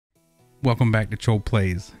Welcome back to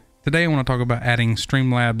ChowlbPlays. Today I want to talk about adding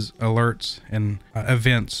Streamlabs alerts and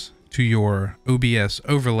events to your OBS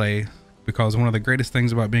overlay, because one of the greatest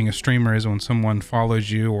things about being a streamer is when someone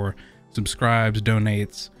follows you or subscribes,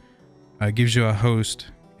 donates, gives you a host.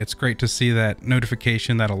 It's great to see that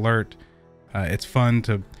notification, that alert. It's fun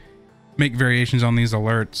to make variations on these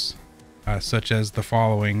alerts, such as the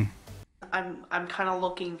following. I'm kind of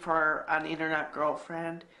looking for an internet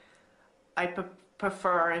girlfriend. I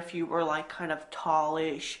prefer if you were like kind of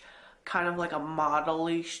tallish, kind of like a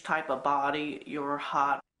modelish type of body. You're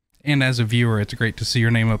hot. And as a viewer, it's great to see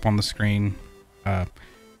your name up on the screen. I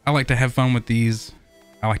like to have fun with these.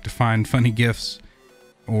 I like to find funny gifs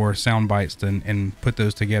or sound bites and put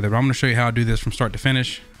those together. But I'm going to show you how to do this from start to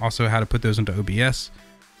finish. Also how to put those into OBS.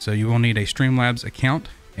 So you will need a Streamlabs account,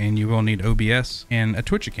 and you will need OBS and a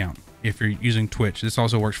Twitch account if you're using Twitch. This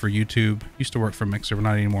also works for YouTube. Used to work for Mixer, but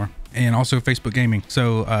not anymore. And also Facebook Gaming.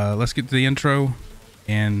 So let's get to the intro,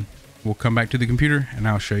 and we'll come back to the computer and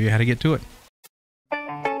I'll show you how to get to it.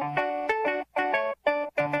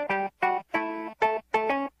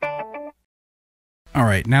 All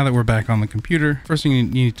right, now that we're back on the computer, first thing you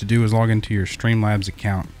need to do is log into your Streamlabs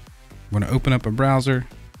account. I'm going to open up a browser.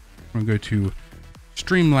 I'm going to go to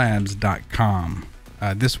streamlabs.com.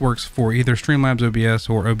 This works for either Streamlabs OBS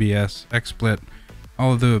or OBS, XSplit,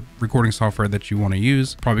 all of the recording software that you want to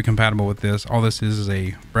use, probably compatible with this. All this is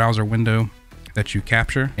a browser window that you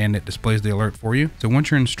capture, and it displays the alert for you. So once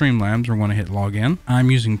you're in Streamlabs, we're going to hit login. I'm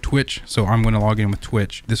using Twitch, so I'm going to log in with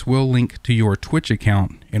Twitch. This will link to your Twitch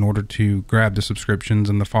account in order to grab the subscriptions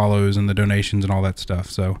and the follows and the donations and all that stuff.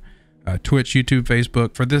 So Twitch, YouTube,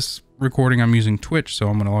 Facebook. For this recording, I'm using Twitch, so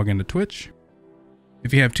I'm going to log into Twitch.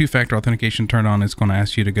 If you have two-factor authentication turned on, it's going to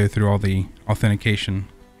ask you to go through all the authentication.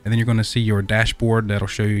 And then you're going to see your dashboard that'll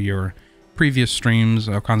show you your previous streams,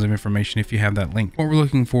 all kinds of information if you have that link. What we're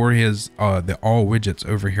looking for is the all widgets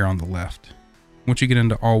over here on the left. Once you get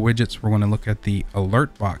into all widgets, we're going to look at the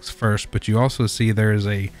alert box first, but you also see there's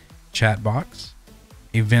a chat box,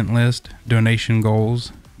 event list, donation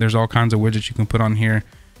goals. There's all kinds of widgets you can put on here.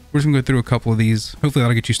 We're just going to go through a couple of these. Hopefully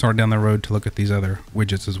that'll get you started down the road to look at these other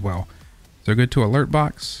widgets as well. So go to alert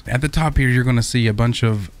box. At the top here, you're going to see a bunch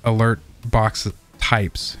of alert box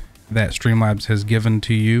types that Streamlabs has given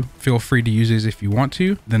to you. Feel free to use these if you want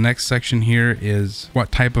to. The next section here is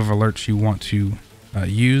what type of alerts you want to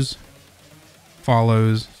use.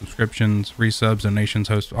 Follows, subscriptions, resubs, donations,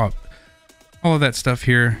 hosts, all of that stuff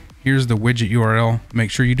here. Here's the widget URL.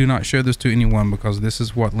 Make sure you do not show this to anyone, because this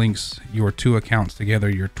is what links your two accounts together,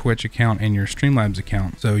 your Twitch account and your Streamlabs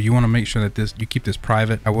account. So you want to make sure that you keep this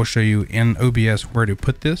private. I will show you in OBS where to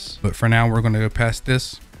put this, but for now we're going to go past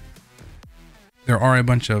this. There are a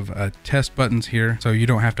bunch of test buttons here, so you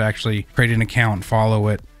don't have to actually create an account, follow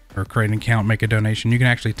it, or create an account, make a donation. You can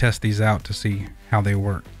actually test these out to see how they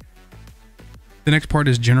work. The next part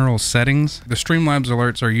is general settings. The Streamlabs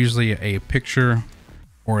alerts are usually a picture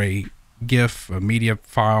or a GIF, a media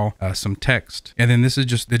file, some text. And then this is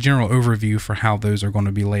just the general overview for how those are going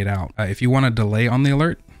to be laid out. If you want a delay on the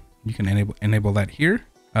alert, you can enable that here.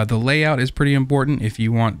 The layout is pretty important. If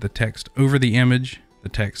you want the text over the image, the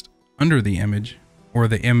text under the image, or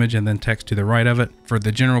the image and then text to the right of it. For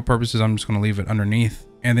the general purposes, I'm just going to leave it underneath.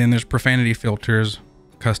 And then there's profanity filters,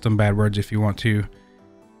 custom bad words if you want to,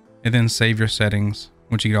 and then save your settings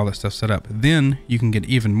once you get all that stuff set up. Then you can get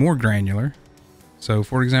even more granular. So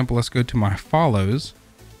for example, let's go to my follows.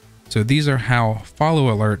 So these are how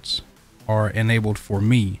follow alerts are enabled for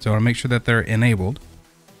me. So I want to make sure that they're enabled.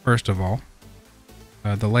 First of all,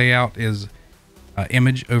 the layout is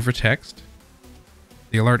image over text.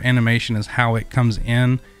 The alert animation is how it comes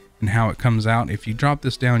in and how it comes out. If you drop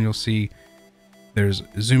this down, you'll see there's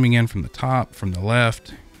zooming in from the top, from the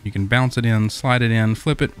left. You can bounce it in, slide it in,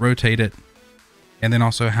 flip it, rotate it, and then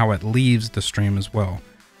also how it leaves the stream as well.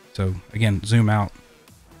 So again, zoom out,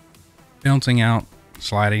 bouncing out,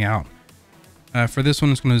 sliding out. For this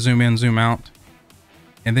one, it's going to zoom in, zoom out.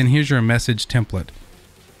 And then here's your message template.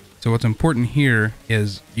 So what's important here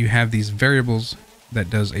is you have these variables that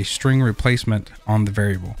does a string replacement on the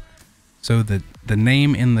variable. So the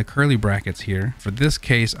name in the curly brackets here, for this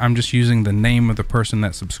case, I'm just using the name of the person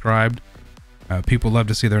that subscribed. People love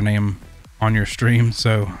to see their name on your stream,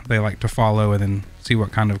 so they like to follow and then see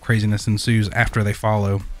what kind of craziness ensues after they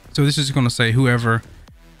follow. So this is going to say whoever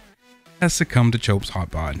has succumbed to Chowlb's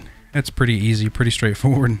hotbod. That's pretty easy, pretty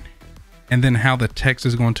straightforward. And then how the text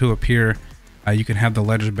is going to appear, you can have the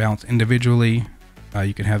letters bounce individually.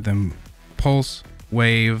 You can have them pulse,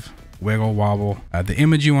 wave, wiggle, wobble. The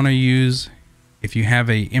image you want to use, if you have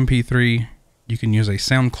a MP3, you can use a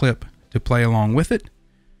sound clip to play along with it.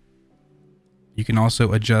 You can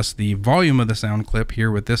also adjust the volume of the sound clip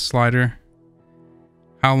here with this slider.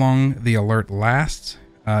 How long the alert lasts,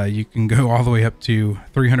 you can go all the way up to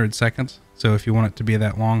 300 seconds. So if you want it to be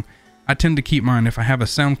that long, I tend to keep mine, if I have a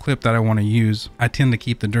sound clip that I want to use, I tend to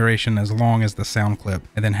keep the duration as long as the sound clip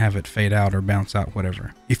and then have it fade out or bounce out,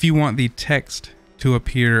 whatever. If you want the text to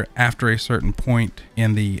appear after a certain point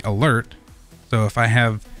in the alert, so if I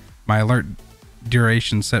have my alert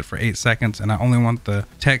duration set for 8 seconds and I only want the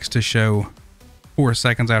text to show 4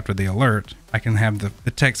 seconds after the alert, I can have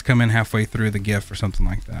the text come in halfway through the GIF or something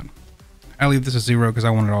like that. I leave this at 0 because I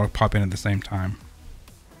want it all to pop in at the same time.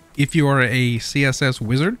 If you are a CSS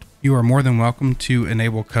wizard, you are more than welcome to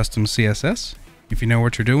enable custom CSS. If you know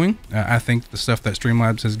what you're doing, I think the stuff that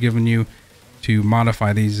Streamlabs has given you to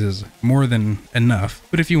modify these is more than enough.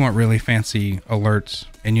 But if you want really fancy alerts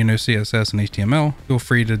and you know CSS and HTML, feel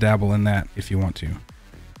free to dabble in that if you want to.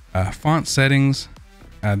 Font settings,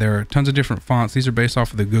 there are tons of different fonts. These are based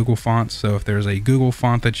off of the Google fonts. So if there's a Google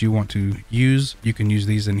font that you want to use, you can use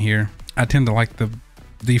these in here. I tend to like the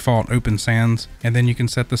default Open Sans, and then you can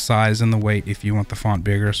set the size and the weight if you want the font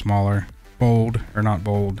bigger, smaller, bold or not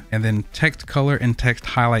bold, and then text color and text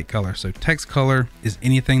highlight color. So text color is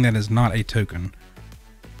anything that is not a token.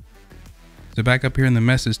 So back up here in the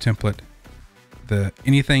message template,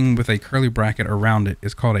 anything with a curly bracket around it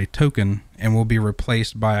is called a token and will be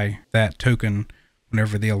replaced by that token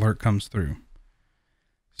whenever the alert comes through.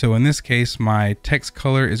 So in this case, my text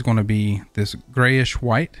color is going to be this grayish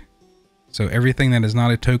white. So everything that is not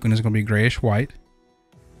a token is going to be grayish white.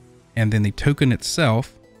 And then the token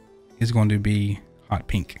itself is going to be hot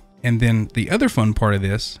pink. And then the other fun part of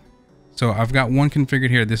this, so I've got one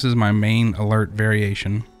configured here. This is my main alert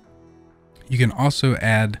variation. You can also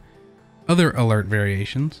add other alert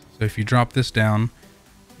variations. So if you drop this down,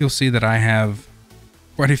 you'll see that I have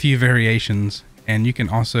quite a few variations, and you can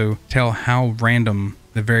also tell how random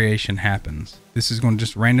the variation happens. This is going to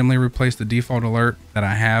just randomly replace the default alert that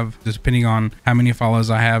I have. Just depending on how many follows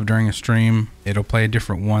I have during a stream, it'll play a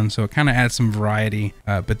different one. So it kind of adds some variety,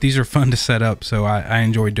 but these are fun to set up. So I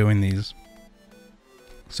enjoy doing these.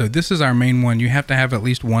 So this is our main one. You have to have at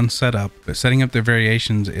least one set up, but setting up the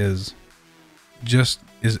variations is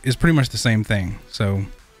pretty much the same thing. So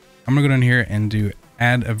I'm gonna go down here and do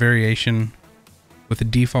add a variation with the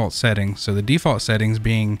default settings. So the default settings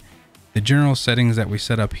being the general settings that we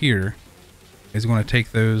set up here is going to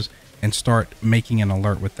take those and start making an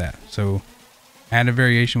alert with that. So add a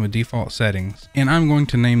variation with default settings, and I'm going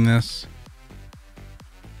to name this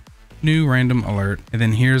new random alert. And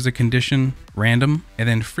then here's the condition, random, and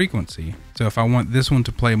then frequency. So if I want this one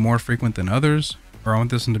to play more frequent than others, or I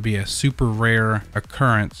want this one to be a super rare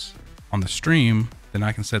occurrence on the stream, then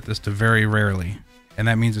I can set this to very rarely. And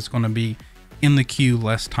that means it's going to be in the queue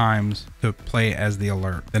less times to play as the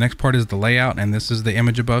alert. The next part is the layout, and this is the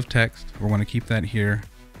image above text. We're going to keep that here.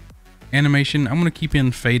 Animation, I'm going to keep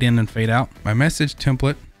in fade in and fade out. My message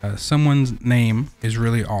template, someone's name is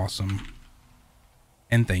really awesome,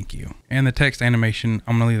 and thank you. And the text animation,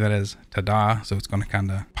 I'm going to leave that as ta-da, so it's going to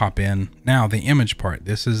kind of pop in. Now the image part,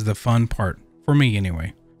 this is the fun part for me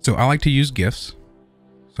anyway. So I like to use GIFs.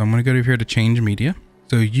 So I'm going to go to here to change media.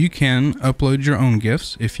 So you can upload your own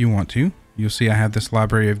GIFs if you want to. You'll see I have this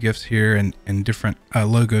library of GIFs here and different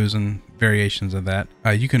logos and variations of that.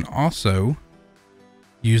 You can also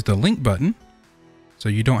use the link button, so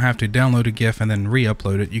you don't have to download a GIF and then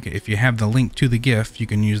re-upload it. If you have the link to the GIF, you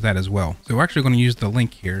can use that as well. So we're actually going to use the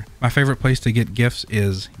link here. My favorite place to get GIFs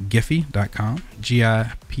is giphy.com,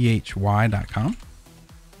 giphy.com.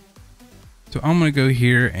 So I'm going to go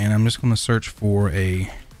here and I'm just going to search for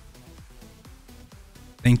a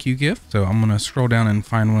thank you GIF. So I'm going to scroll down and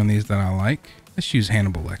find one of these that I like. Let's use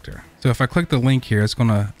Hannibal Lecter. So if I click the link here, it's going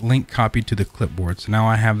to link copy to the clipboard. So now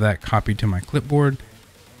I have that copied to my clipboard.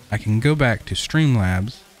 I can go back to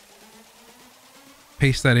Streamlabs,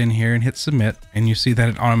 paste that in here and hit submit, and you see that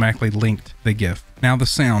it automatically linked the GIF. Now the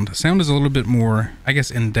sound. Sound is a little bit more, I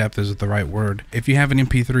guess in depth is the right word. If you have an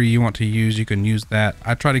MP3 you want to use, you can use that.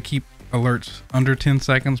 I try to keep alerts under 10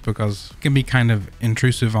 seconds because it can be kind of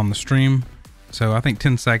intrusive on the stream. So I think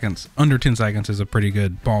 10 seconds, under 10 seconds is a pretty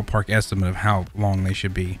good ballpark estimate of how long they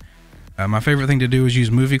should be. My favorite thing to do is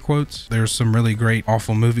use movie quotes. There's some really great,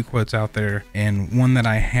 awful movie quotes out there. And one that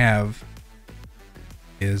I have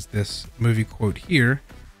is this movie quote here.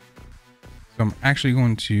 So I'm actually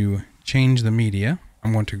going to change the media.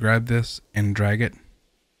 I'm going to grab this and drag it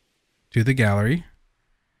to the gallery.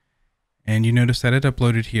 And you notice that it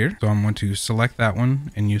uploaded here. So I'm going to select that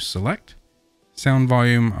one and use select. Sound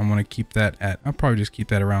volume, I'm going to keep that at, I'll probably just keep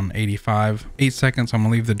that around 85. 8 seconds, I'm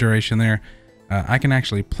going to leave the duration there. I can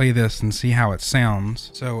actually play this and see how it sounds,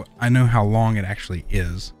 so I know how long it actually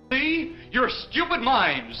is. See? Your stupid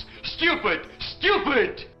minds! Stupid!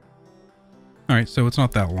 Stupid! Alright, so it's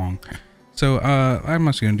not that long. So I'm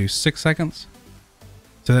just going to do 6 seconds.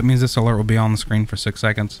 So that means this alert will be on the screen for 6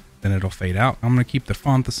 seconds, then it'll fade out. I'm going to keep the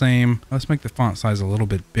font the same. Let's make the font size a little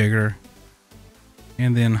bit bigger.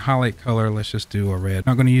 And then highlight color, let's just do a red. I'm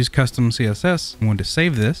not going to use custom CSS. I'm going to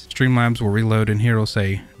save this. Streamlabs will reload, and here it'll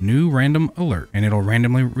say new random alert, and it'll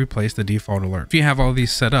randomly replace the default alert. If you have all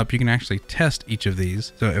these set up, you can actually test each of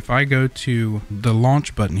these. So if I go to the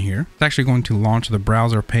launch button here, it's actually going to launch the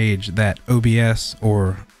browser page that OBS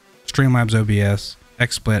or Streamlabs OBS,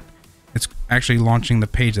 XSplit, it's actually launching the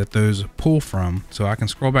page that those pull from. So I can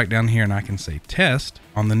scroll back down here and I can say test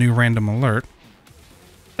on the new random alert.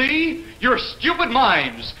 See? Your stupid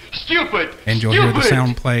minds! Stupid! And you'll hear the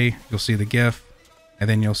sound play, you'll see the GIF, and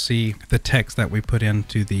then you'll see the text that we put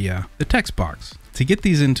into the text box. To get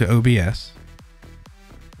these into OBS,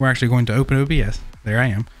 we're actually going to open OBS. There I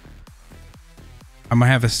am. I'm going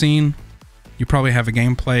to have a scene. You probably have a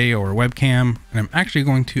gameplay or a webcam, and I'm actually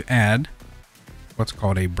going to add what's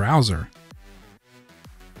called a browser.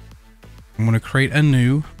 I'm going to create a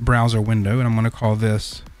new browser window, and I'm going to call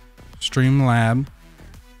this Streamlabs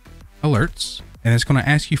Alerts, and it's going to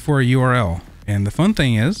ask you for a URL. And the fun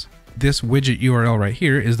thing is, this widget URL right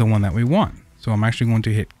here is the one that we want. So I'm actually going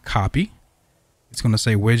to hit copy. It's going to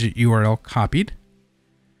say widget URL copied.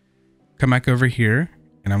 Come back over here,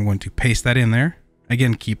 and I'm going to paste that in there.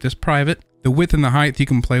 Again, keep this private. The width and the height you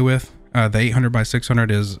can play with. The 800 by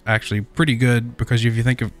 600 is actually pretty good, because if you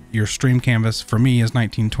think of your stream canvas, for me is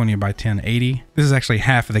 1920 by 1080. This is actually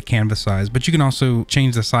half of the canvas size, but you can also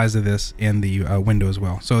change the size of this in the window as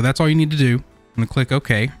well. So that's all you need to do. I'm going to click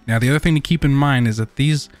OK. Now the other thing to keep in mind is that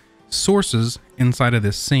these sources inside of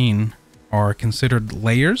this scene are considered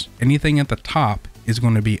layers. Anything at the top is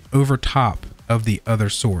going to be over top of the other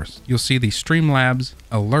source. You'll see the Streamlabs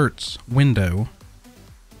Alerts window.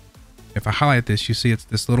 If I highlight this, you see it's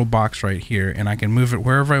this little box right here, and I can move it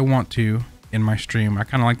wherever I want to in my stream. I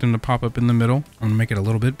kind of like them to pop up in the middle. I'm gonna make it a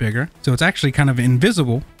little bit bigger. So it's actually kind of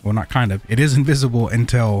invisible. Well, not kind of, it is invisible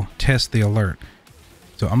until test the alert.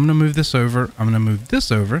 So I'm gonna move this over. I'm gonna move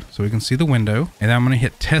this over so we can see the window, and then I'm gonna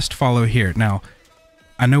hit test follow here. Now,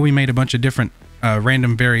 I know we made a bunch of different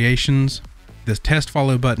random variations. This test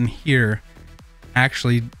follow button here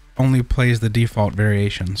actually only plays the default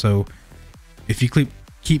variation. So if you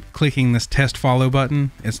keep clicking this test follow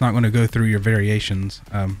button, it's not going to go through your variations.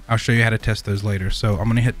 I'll show you how to test those later. So I'm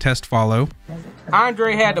going to hit test follow.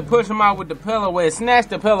 Andre had to push him out with the pillow, where it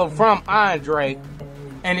snatched the pillow from Andre,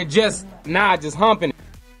 and it just humping.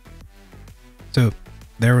 So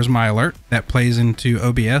there was my alert that plays into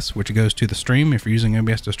OBS, which goes to the stream if you're using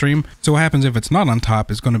OBS to stream. So what happens if it's not on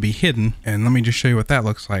top, it's going to be hidden. And let me just show you what that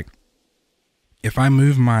looks like. If I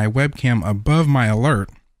move my webcam above my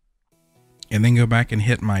alert, and then go back and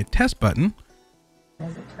hit my test button,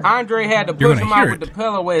 Andre had to push him out with the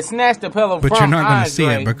pillow, where it snatched the pillow from Andre. But you're not going to see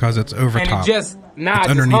it because it's over top. It's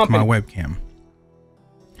underneath my webcam.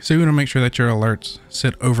 So you want to make sure that your alerts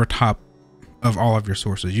sit over top of all of your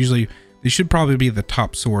sources. Usually, they should probably be the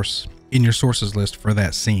top source in your sources list for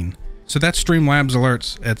that scene. So that's Streamlabs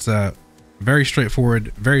Alerts. It's very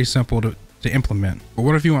straightforward, very simple to implement. But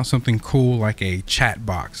what if you want something cool like a chat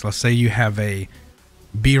box? Let's say you have a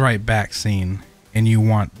be right back scene and you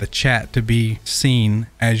want the chat to be seen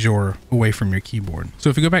as you're away from your keyboard. So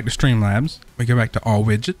if we go back to Streamlabs, we go back to all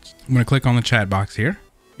widgets. I'm going to click on the chat box here.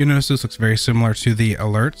 You'll notice this looks very similar to the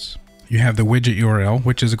alerts. You have the widget URL,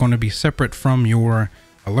 which is going to be separate from your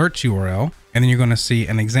alerts URL. And then you're going to see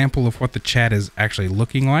an example of what the chat is actually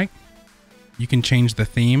looking like. You can change the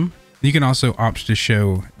theme. You can also opt to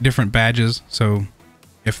show different badges. So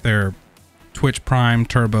if they're Twitch Prime,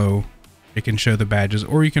 Turbo, it can show the badges,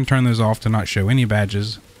 or you can turn those off to not show any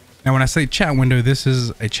badges. Now, when I say chat window, this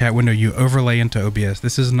is a chat window you overlay into OBS.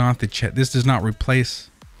 This is not the chat. This does not replace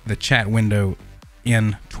the chat window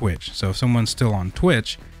in Twitch. So if someone's still on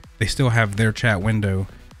Twitch, they still have their chat window.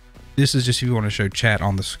 This is just if you want to show chat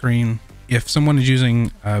on the screen. If someone is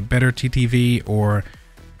using Better TTV or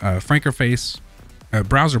Frankerface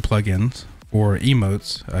browser plugins or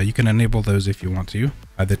emotes, you can enable those if you want to.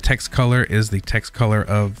 The text color is the text color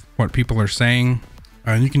of what people are saying.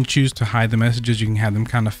 You can choose to hide the messages. You can have them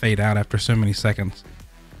kind of fade out after so many seconds.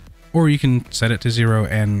 Or you can set it to 0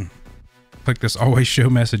 and click this always show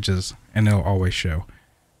messages and it'll always show.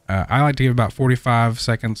 I like to give about 45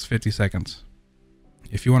 seconds, 50 seconds.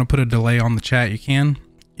 If you want to put a delay on the chat, you can.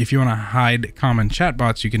 If you want to hide common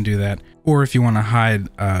chatbots, you can do that. Or if you want to hide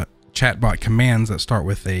chatbot commands that start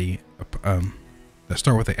with a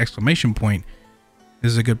exclamation point,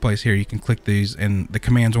 this is a good place here. You can click these and the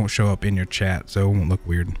commands won't show up in your chat, so it won't look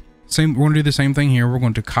weird. We're going to do the same thing here. We're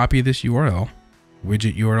going to copy this URL,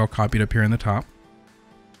 widget URL copied up here in the top.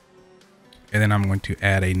 And then I'm going to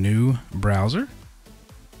add a new browser,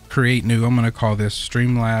 create new. I'm going to call this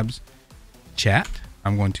Streamlabs chat.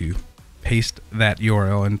 I'm going to paste that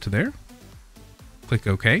URL into there, click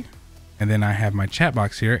OK. And then I have my chat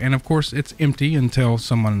box here. And of course it's empty until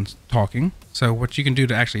someone's talking. So what you can do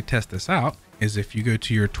to actually test this out is if you go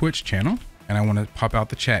to your Twitch channel, and I want to pop out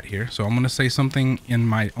the chat here. So I'm going to say something in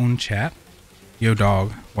my own chat. Yo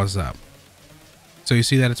dog, what's up? So you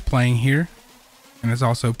see that it's playing here and it's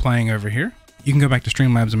also playing over here. You can go back to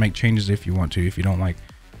Streamlabs and make changes if you want to, if you don't like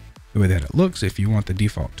the way that it looks, if you want the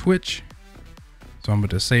default Twitch. So I'm going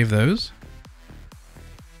to save those.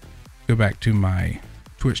 Go back to my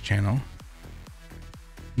Twitch channel.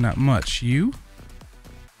 Not much. So you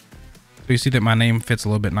see that my name fits a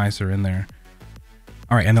little bit nicer in there.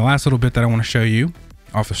 All right, and the last little bit that I want to show you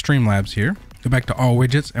off of Streamlabs here, go back to all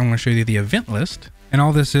widgets, and I want to show you the event list. And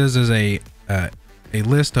all this is a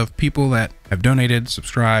list of people that have donated,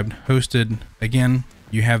 subscribed, hosted. Again,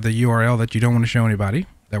 you have the URL that you don't want to show anybody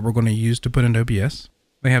that we're going to use to put into OBS.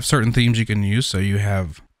 They have certain themes you can use. So you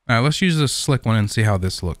have, let's use this slick one and see how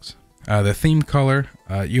this looks. The theme color,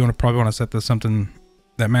 you probably want to set this something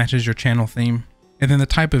that matches your channel theme. And then the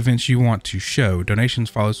type of events you want to show, donations,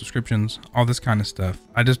 follows, subscriptions, all this kind of stuff.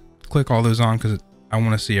 I just click all those on because I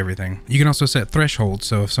want to see everything. You can also set thresholds.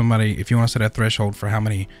 So if you want to set a threshold for how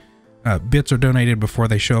many bits are donated before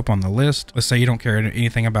they show up on the list. Let's say you don't care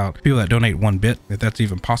anything about people that donate 1 bit, if that's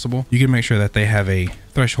even possible. You can make sure that they have a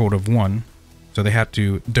threshold of 1. So they have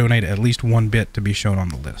to donate at least 1 bit to be shown on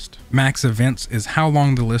the list. Max events is how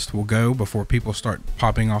long the list will go before people start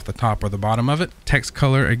popping off the top or the bottom of it. Text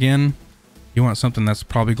color, again, you want something that's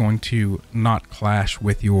probably going to not clash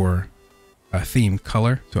with your theme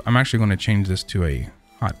color. So I'm actually going to change this to a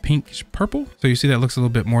hot pinkish purple. So you see that looks a little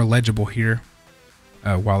bit more legible here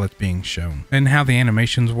while it's being shown. And how the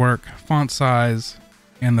animations work, font size,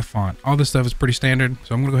 and the font. All this stuff is pretty standard.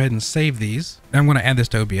 So I'm going to go ahead and save these. Then I'm going to add this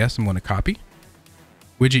to OBS. I'm going to copy.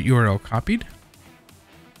 Widget URL copied.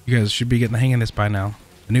 You guys should be getting the hang of this by now.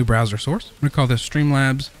 The new browser source. I'm going to call this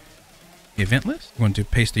Streamlabs event list. I'm going to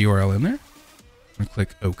paste the URL in there. I'm going to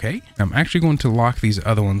click OK. I'm actually going to lock these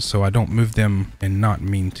other ones so I don't move them and not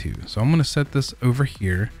mean to. So I'm going to set this over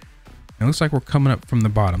here. It looks like we're coming up from the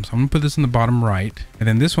bottom. So I'm going to put this in the bottom right. And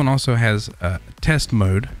then this one also has test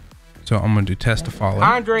mode. So I'm going to do test to follow.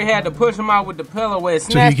 Andre had to push him out with the pillow where it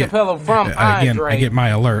snatched the pillow from Andre. Again, I get my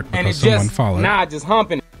alert because someone followed. Nah, just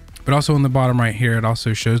humping. But also in the bottom right here, it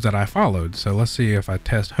also shows that I followed. So let's see if I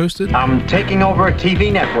test hosted. I'm taking over a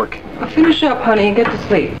TV network. Finish up, honey, and get to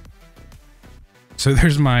sleep. So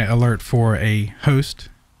there's my alert for a host.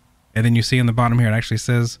 And then you see in the bottom here, it actually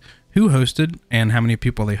says who hosted and how many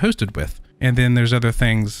people they hosted with. And then there's other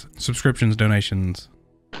things, subscriptions, donations.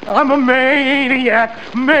 I'm a maniac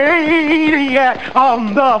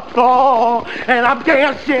on the floor, and I'm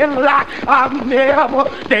dancing like I've never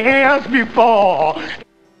danced before.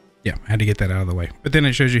 Yeah, I had to get that out of the way. But then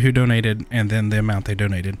it shows you who donated and then the amount they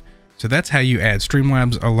donated. So that's how you add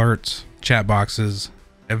Streamlabs alerts, chat boxes,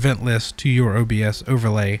 event lists to your OBS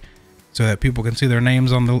overlay so that people can see their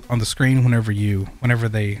names on the screen whenever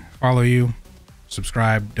they follow you,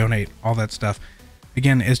 subscribe, donate, all that stuff.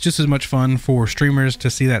 Again, it's just as much fun for streamers to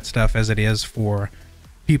see that stuff as it is for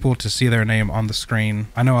people to see their name on the screen.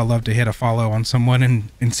 I know I love to hit a follow on someone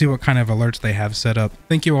and see what kind of alerts they have set up.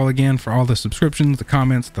 Thank you all again for all the subscriptions, the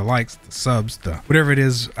comments, the likes, the subs, whatever it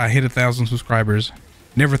is. I hit 1,000 subscribers.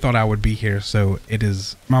 Never thought I would be here, so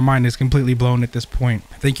my mind is completely blown at this point.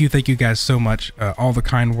 Thank you guys so much. All the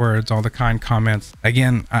kind words, all the kind comments.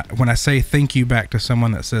 Again, when I say thank you back to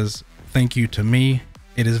someone that says thank you to me,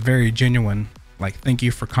 it is very genuine. Like, thank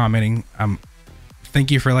you for commenting. Thank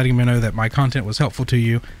you for letting me know that my content was helpful to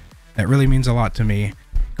you. That really means a lot to me.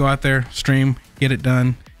 Go out there, stream, get it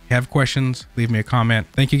done. If you have questions, leave me a comment.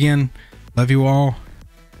 Thank you again. Love you all.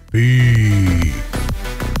 Peace.